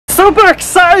super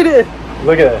excited.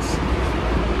 Look at this.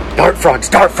 Dart frogs,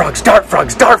 dart frogs, dart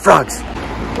frogs, dart frogs.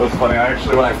 It was funny.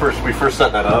 Actually, when we first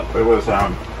set that up, it was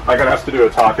I got asked to do a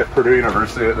talk at Purdue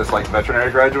University at this like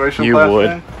veterinary graduation class. You would.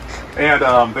 Thing.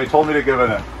 And they told me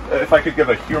to if I could give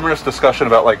a humorous discussion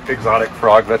about like exotic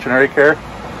frog veterinary care.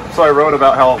 So I wrote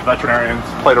about how veterinarians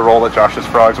played a role at Josh's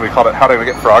Frogs. We called it "How to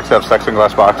Get Frogs to Have Sex in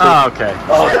Glass Boxes." Oh, okay.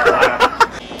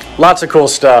 Oh. Lots of cool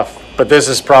stuff, but this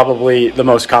is probably the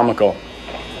most comical.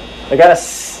 They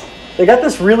got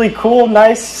this really cool,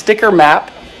 nice sticker map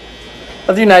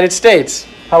of the United States.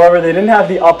 However, they didn't have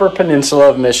the Upper Peninsula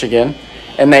of Michigan,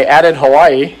 and they added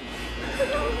Hawaii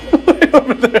right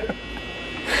over there.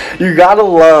 You gotta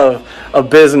love a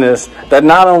business that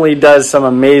not only does some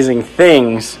amazing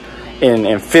things in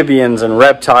amphibians and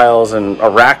reptiles and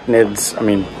arachnids, I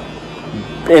mean,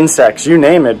 insects, you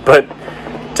name it, but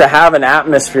to have an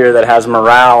atmosphere that has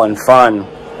morale and fun,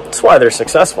 that's why they're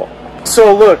successful.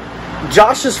 So look,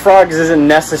 Josh's Frogs isn't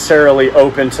necessarily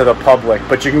open to the public,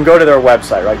 but you can go to their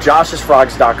website, right?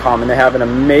 joshsfrogs.com, and they have an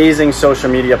amazing social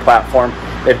media platform.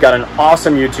 They've got an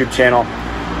awesome YouTube channel.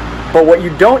 But what you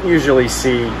don't usually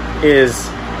see is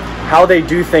how they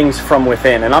do things from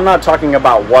within. And I'm not talking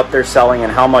about what they're selling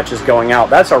and how much is going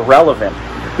out. That's irrelevant,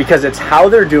 because it's how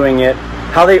they're doing it,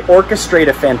 how they orchestrate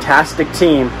a fantastic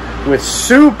team with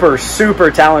super, super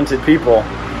talented people,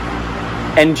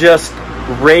 and just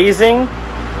raising,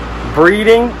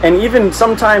 breeding, and even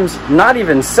sometimes not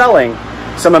even selling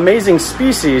some amazing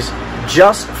species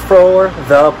just for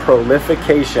the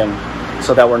prolification,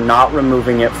 so that we're not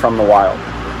removing it from the wild.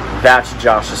 That's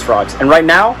Josh's Frogs. And right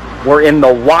now, we're in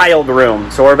the wild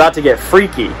room, so we're about to get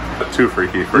freaky. Too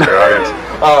freaky for your audience.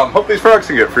 Hope these frogs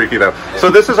can get freaky though. So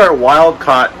this is our wild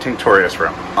caught tinctorius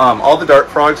room. All the dart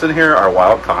frogs in here are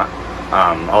wild caught.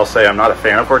 I'll say I'm not a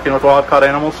fan of working with wild caught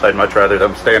animals. I'd much rather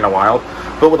them stay in the wild.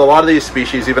 But with a lot of these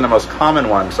species, even the most common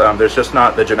ones, there's just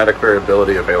not the genetic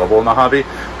variability available in the hobby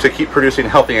to keep producing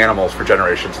healthy animals for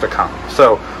generations to come.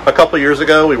 So a couple years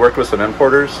ago, we worked with some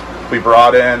importers. We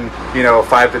brought in,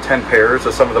 5 to 10 pairs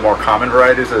of some of the more common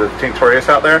varieties of tinctorius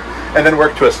out there, and then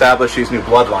worked to establish these new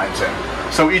bloodlines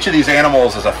in. So each of these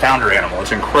animals is a founder animal.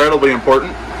 It's incredibly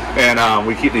important. And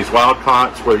we keep these wild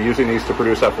caughts. We're using these to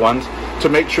produce F1s to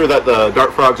make sure that the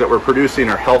dart frogs that we're producing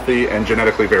are healthy and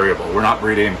genetically variable. We're not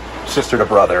breeding sister to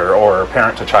brother or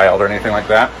parent to child or anything like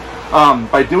that.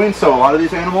 By doing so, a lot of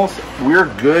these animals,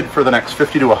 we're good for the next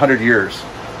 50 to 100 years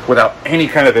without any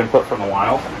kind of input from the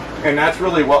wild. And that's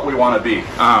really what we want to be.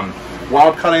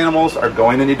 Wild caught animals are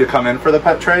going to need to come in for the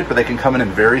pet trade, but they can come in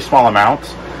very small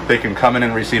amounts. They can come in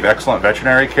and receive excellent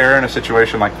veterinary care in a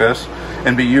situation like this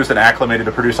and be used and acclimated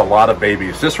to produce a lot of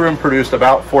babies. This room produced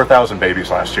about 4,000 babies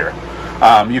last year.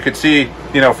 You could see,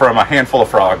 from a handful of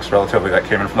frogs, relatively, that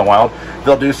came in from the wild.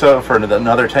 They'll do so for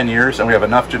another 10 years, and we have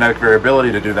enough genetic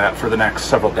variability to do that for the next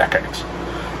several decades.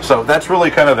 So that's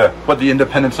really kind of what the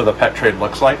independence of the pet trade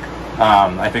looks like.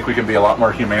 I think we can be a lot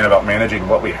more humane about managing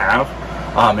what we have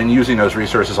and using those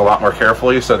resources a lot more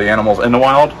carefully, so the animals in the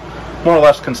wild more or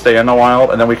less can stay in the wild,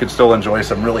 and then we can still enjoy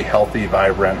some really healthy,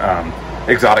 vibrant,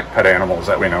 exotic pet animals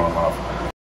that we know and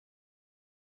love.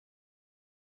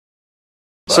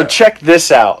 So check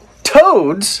this out.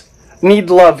 Toads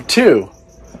need love too.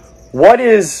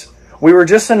 We were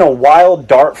just in a wild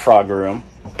dart frog room,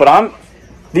 but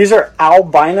these are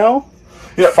albino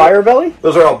fire belly?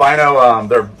 Those are albino,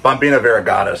 they're Bombina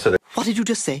variegata. So what did you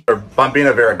just say? They're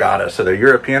Bombina variegata, so they're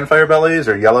European fire bellies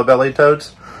or yellow-bellied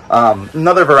toads.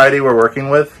 Another variety we're working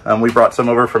with, we brought some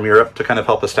over from Europe to kind of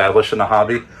help establish in the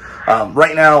hobby.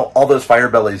 Right now, all those fire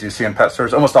bellies you see in pet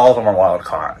stores, almost all of them are wild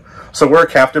caught. So we're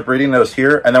captive breeding those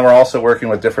here, and then we're also working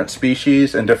with different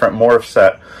species and different morphs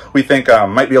that we think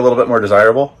might be a little bit more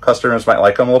desirable. Customers might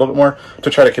like them a little bit more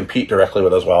to try to compete directly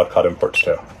with those wild caught imports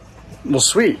too. Well,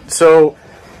 sweet. So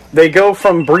they go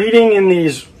from breeding in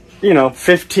these,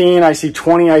 15, I see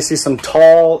 20, I see some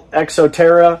tall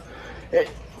Exoterra.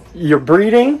 You're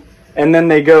breeding, and then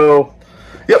they go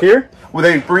here? Well,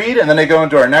 they breed, and then they go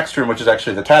into our next room, which is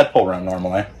actually the tadpole room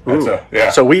normally.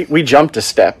 So we jumped a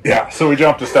step. Yeah, so we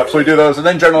jumped a step. So we do those, and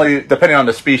then generally, depending on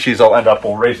the species,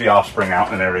 we'll raise the offspring out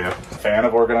in an area. Fan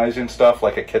of organizing stuff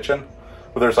like a kitchen,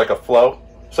 where there's like a flow,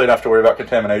 so you don't have to worry about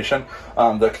contamination.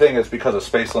 The thing is, because of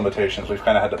space limitations, we've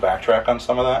kind of had to backtrack on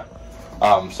some of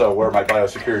that. So where my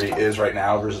biosecurity is right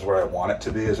now versus where I want it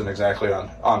to be isn't exactly on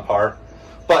par.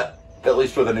 But at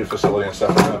least with a new facility and stuff,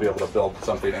 we're going to be able to build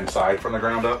something inside from the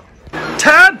ground up.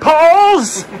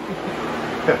 Tadpoles!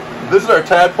 This is our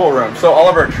tadpole room. So all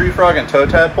of our tree frog and toad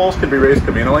tadpoles can be raised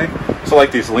communally. So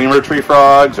like these lemur tree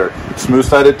frogs or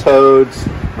smooth-sided toads,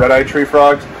 red-eyed tree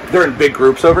frogs, they're in big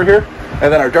groups over here.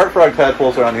 And then our dart frog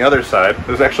tadpoles are on the other side.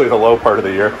 This is actually the low part of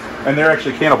the year. And they're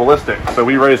actually cannibalistic. So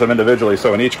we raise them individually.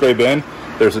 So in each gray bin,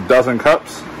 there's a dozen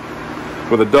cups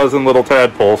with a dozen little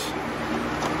tadpoles.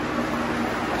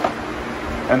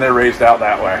 And they're raised out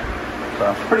that way.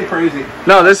 So it's pretty crazy.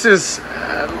 No, this is,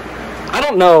 I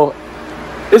don't know.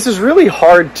 This is really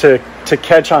hard to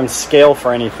catch on scale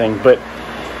for anything, but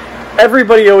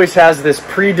everybody always has this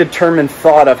predetermined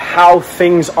thought of how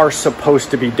things are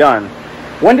supposed to be done.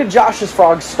 When did Josh's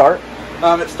Frogs start?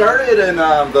 It started in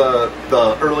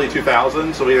the early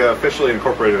 2000s, so we officially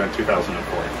incorporated in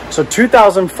 2004. So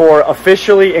 2004,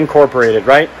 officially incorporated,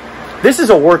 right? This is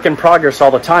a work in progress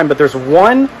all the time, but there's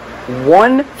one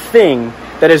thing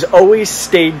that has always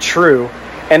stayed true,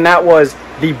 and that was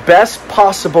the best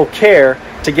possible care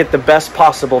to get the best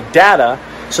possible data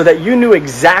so that you knew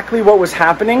exactly what was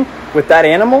happening with that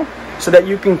animal so that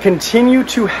you can continue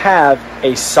to have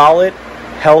a solid,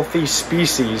 healthy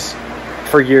species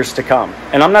for years to come.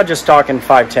 And I'm not just talking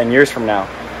 5-10 years from now.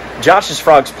 Josh's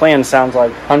Frogs plan sounds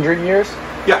like 100 years?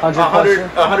 Yeah,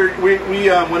 100. We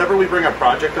whenever we bring a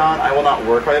project on, I will not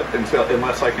work it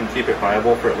unless I can keep it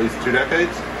viable for at least 2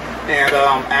 decades. And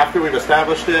after we've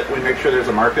established it, we make sure there's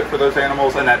a market for those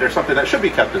animals and that there's something that should be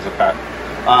kept as a pet.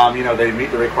 You know, they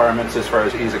meet the requirements as far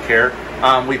as ease of care.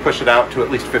 We push it out to at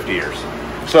least 50 years.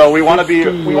 So we want to be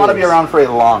around for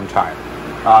a long time.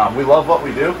 We love what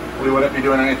we do. We wouldn't be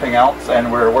doing anything else,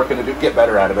 and we're working to get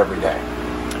better at it every day.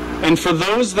 And for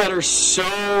those that are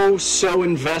so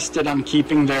invested on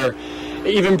keeping their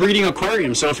even breeding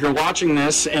aquariums, so if you're watching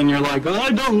this and you're like, oh,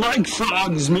 I don't like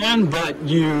frogs, man, but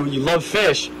you love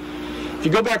fish. If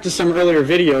you go back to some earlier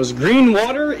videos, green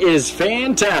water is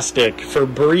fantastic for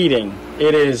breeding.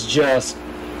 It is just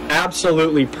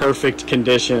absolutely perfect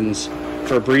conditions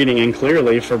for breeding, and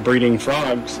clearly for breeding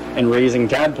frogs and raising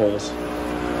tadpoles.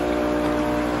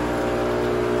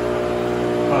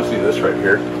 I want to see this right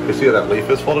here. You see how that leaf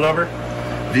is folded over?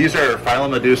 These are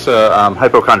Phylomedusa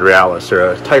hypochondrialis,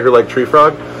 or a tiger-leg tree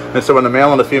frog. And so when the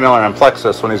male and the female are on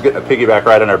plexus, when he's getting a piggyback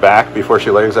right on her back before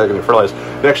she lays egg and fertilize,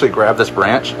 they actually grab this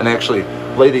branch and they actually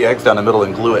lay the eggs down the middle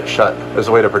and glue it shut as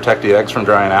a way to protect the eggs from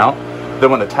drying out. Then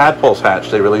when the tadpoles hatch,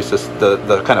 they release this,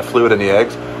 the kind of fluid in the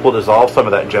eggs will dissolve some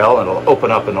of that gel and it'll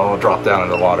open up and it'll drop down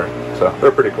into the water. So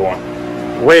they're pretty cool.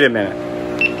 Wait a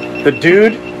minute. The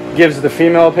dude gives the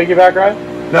female a piggyback ride?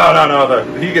 No.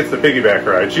 He gets the piggyback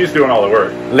ride. She's doing all the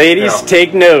work. Ladies,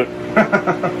 take note.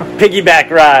 Piggyback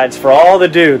rides for all the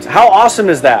dudes. How awesome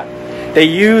is that? They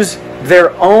use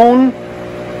their own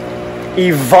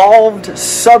evolved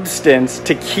substance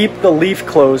to keep the leaf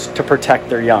closed to protect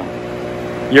their young.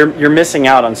 You're missing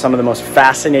out on some of the most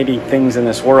fascinating things in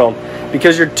this world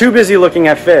because you're too busy looking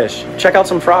at fish. Check out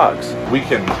some frogs. We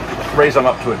can raise them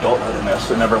up to adulthood in this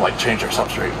and never like change their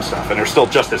substrate and stuff, and they're still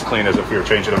just as clean as if we were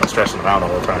changing them and stressing them out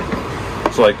all the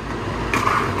time. So like,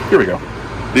 here we go.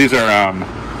 These are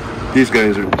these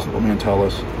guys are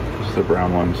Mantellas. This is the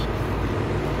brown ones,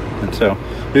 and so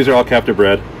these are all captive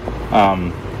bred.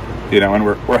 You know, and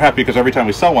we're happy because every time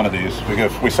we sell one of these,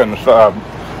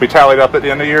 we tally it up at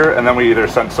the end of the year, and then we either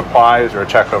send supplies or a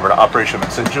check over to Operation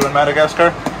Misinju in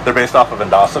Madagascar. They're based off of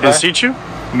Indosida. In situ?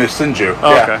 Misinju.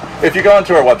 Oh, yeah. okay. If you go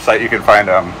into our website, you can find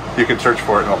you can search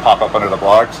for it and it'll pop up under the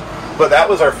blogs. But that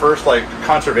was our first like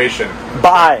conservation.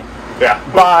 Buy. Yeah.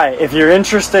 Buy. If you're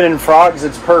interested in frogs,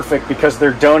 it's perfect because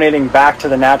they're donating back to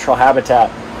the natural habitat.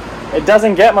 It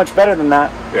doesn't get much better than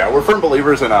that. Yeah, we're firm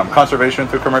believers in conservation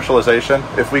through commercialization.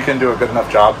 If we can do a good enough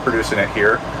job producing it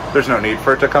here, there's no need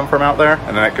for it to come from out there,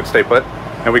 and then it could stay put,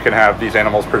 and we can have these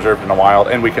animals preserved in the wild,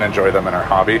 and we can enjoy them in our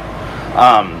hobby.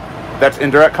 That's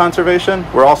indirect conservation.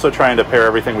 We're also trying to pair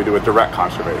everything we do with direct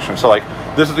conservation. So like,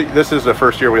 this is the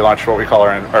first year we launched what we call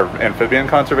our amphibian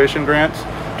conservation grants.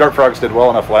 Dart Frogs did well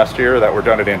enough last year that we're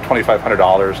donating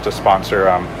 $2,500 to sponsor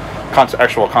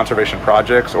actual conservation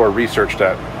projects or research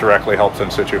that directly helps in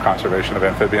situ conservation of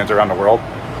amphibians around the world.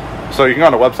 So you can go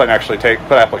on the website and actually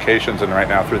put applications in right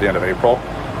now through the end of April.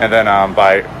 And then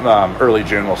by early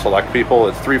June, we'll select people.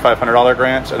 It's 3 $500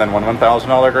 grants and then one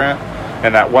 $1,000 grant.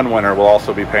 And that one winner will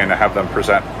also be paying to have them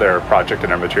present their project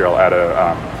and their material at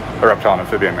a reptile and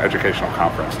amphibian educational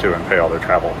conference too, and pay all their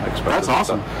travel expenses. That's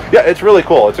awesome. Yeah, it's really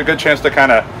cool. It's a good chance to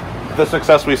kind of, the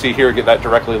success we see here, get that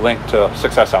directly linked to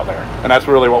success out there. And that's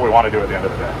really what we want to do at the end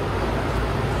of the day.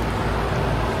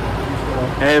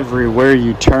 Everywhere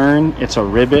you turn, it's a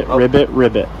ribbit, ribbit,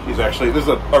 ribbit. She's actually, this is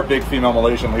our big female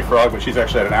Malaysian leaf frog, but she's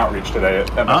actually at an outreach today at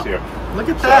MSU. Look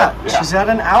at that. So, yeah. She's at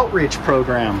an outreach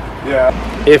program. Yeah.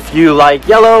 If you like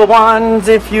yellow ones,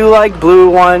 if you like blue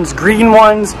ones, green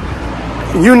ones,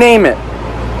 you name it.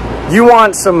 You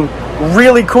want some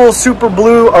really cool super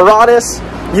blue Aratus,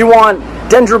 you want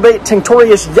Dendrobate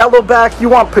tinctorius yellowback, you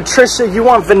want Patricia, you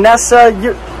want Vanessa,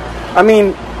 I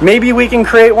mean, maybe we can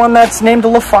create one that's named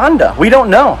LaFonda. We don't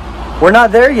know. We're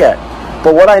not there yet.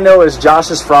 But what I know is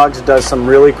Josh's Frogs does some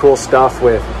really cool stuff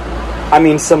with, I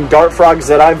mean, some dart frogs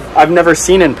that I've never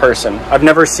seen in person. I've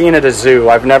never seen at a zoo.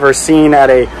 I've never seen at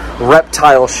a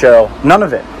reptile show. None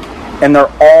of it. And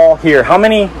they're all here. How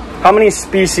many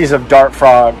species of dart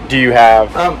frog do you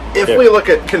have? If we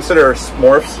consider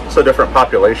morphs, so different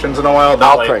populations in the wild.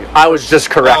 I was just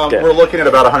corrected. We're looking at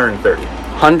about 130.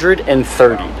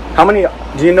 130. How many,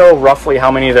 do you know roughly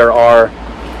how many there are?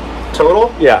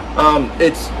 Total? Yeah.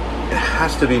 It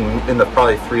has to be in the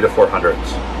probably 300 to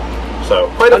 400s. So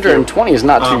quite 120 is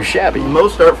not too shabby.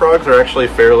 Most dart frogs are actually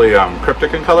fairly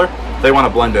cryptic in color. They want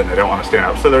to blend in. They don't want to stand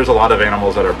out. So there's a lot of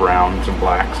animals that are browns and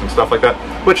blacks and stuff like that,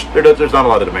 which there's not a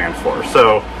lot of demand for.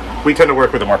 So we tend to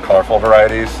work with the more colorful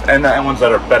varieties and ones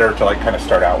that are better to like kind of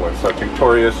start out with. So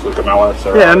tinctorius, leucomelis.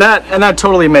 Yeah, and that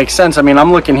totally makes sense. I mean,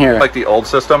 I'm looking here. Like the old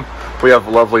system, we have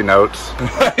lovely notes.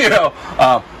 You know,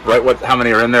 right? How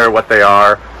many are in there? What they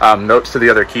are? Notes to the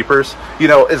other keepers. You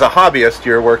know, as a hobbyist,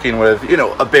 you're working with, you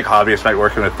know, a big hobbyist might be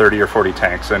working with 30 or 40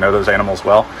 tanks. I know those animals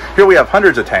well. Here we have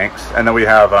hundreds of tanks, and then we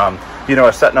have you know,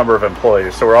 a set number of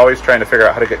employees. So we're always trying to figure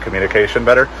out how to get communication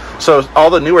better. So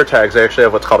all the newer tags, they actually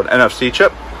have what's called an NFC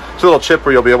chip. It's a little chip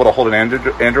where you'll be able to hold an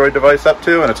Android device up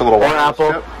to, and it's a little wireless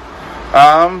Apple chip.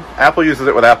 Apple uses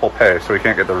it with Apple Pay, so we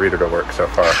can't get the reader to work so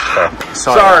far.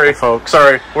 So. Sorry, folks.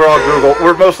 Sorry, we're all Google.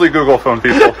 We're mostly Google phone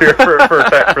people here for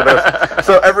tech for this.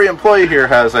 So every employee here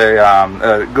has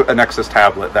a Nexus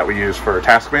tablet that we use for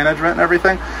task management and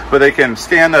everything. But they can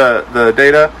scan the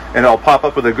data, and it'll pop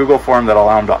up with a Google form that'll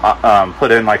allow them to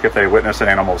put in, like, if they witness an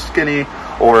animal skinny,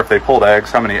 or if they pulled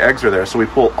eggs, how many eggs are there. So we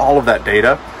pull all of that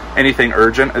data. Anything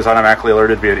urgent is automatically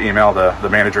alerted via email. The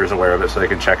manager is aware of it, so they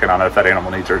can check in on it if that animal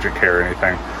needs urgent care or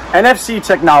anything. NFC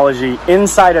technology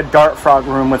inside a dart frog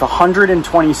room with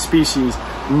 120 species,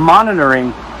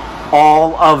 monitoring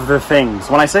all of the things.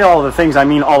 When I say all of the things, I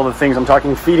mean all of the things. I'm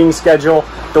talking feeding schedule,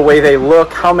 the way they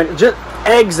look, how many, just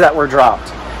eggs that were dropped.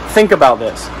 Think about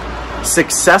this.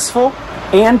 Successful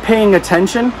and paying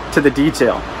attention to the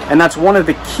detail. And that's one of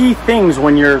the key things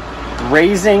when you're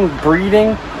raising,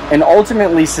 breeding, and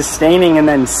ultimately sustaining and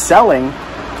then selling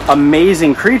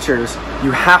amazing creatures.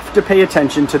 You have to pay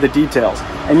attention to the details.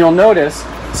 And you'll notice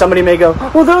somebody may go,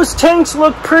 well, those tanks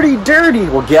look pretty dirty.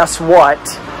 Well, guess what?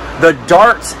 The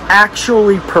darts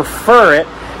actually prefer it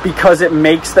because it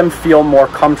makes them feel more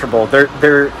comfortable.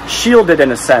 They're shielded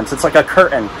in a sense. It's like a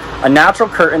curtain, a natural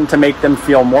curtain to make them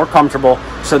feel more comfortable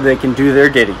so they can do their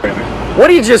ditty. What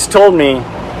he just told me,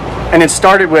 and it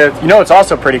started with, you know, it's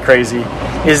also pretty crazy,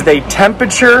 is they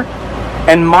temperature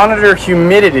and monitor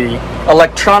humidity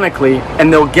electronically,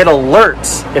 and they'll get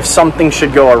alerts if something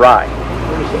should go awry.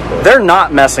 They're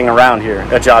not messing around here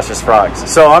at Josh's Frogs.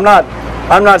 So I'm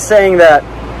not saying that,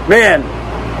 man,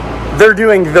 they're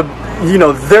doing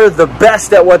they're the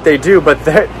best at what they do, but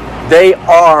they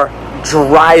are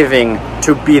driving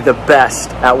to be the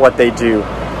best at what they do.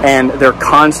 And they're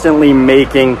constantly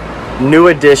making new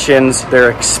additions, they're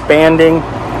expanding,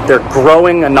 they're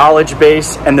growing a knowledge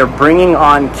base, and they're bringing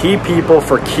on key people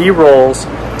for key roles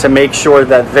to make sure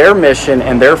that their mission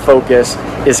and their focus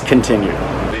is continued.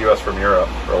 The U.S. from Europe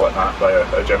or whatnot by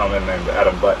a gentleman named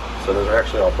Adam Butt. So those are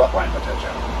actually all butt line attention.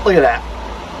 Look at that.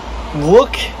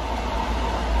 Look.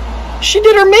 She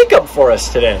did her makeup for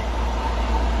us today.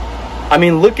 I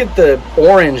mean, look at the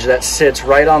orange that sits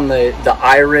right on the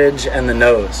eye ridge and the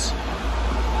nose.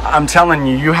 I'm telling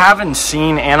you, you haven't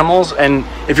seen animals, and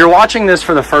if you're watching this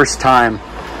for the first time,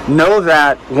 know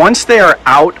that once they are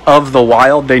out of the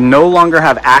wild, they no longer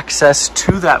have access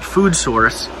to that food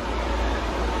source,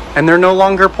 and they're no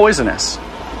longer poisonous.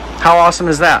 How awesome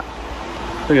is that?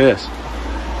 Look at this.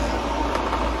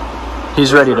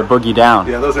 He's ready to boogie down.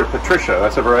 Yeah, those are Patricia.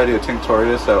 That's a variety of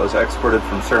tinctorius that was exported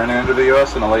from Suriname to the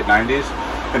U.S. in the late 90s,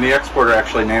 and the exporter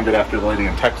actually named it after the lady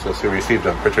in Texas who received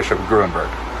them, Patricia Gruenberg.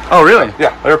 Oh, really?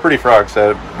 Yeah, they're pretty frogs. They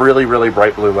have really, really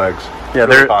bright blue legs. Yeah,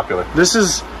 they're popular. This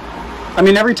is, I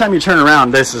mean, every time you turn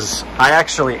around, this is, I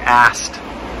actually asked.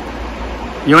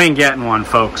 You ain't getting one,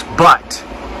 folks, but,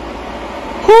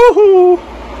 woohoo!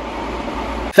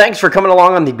 Thanks for coming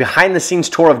along on the behind-the-scenes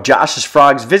tour of Josh's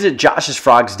Frogs. Visit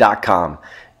joshsfrogs.com.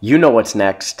 You know what's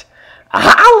next.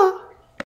 Holla!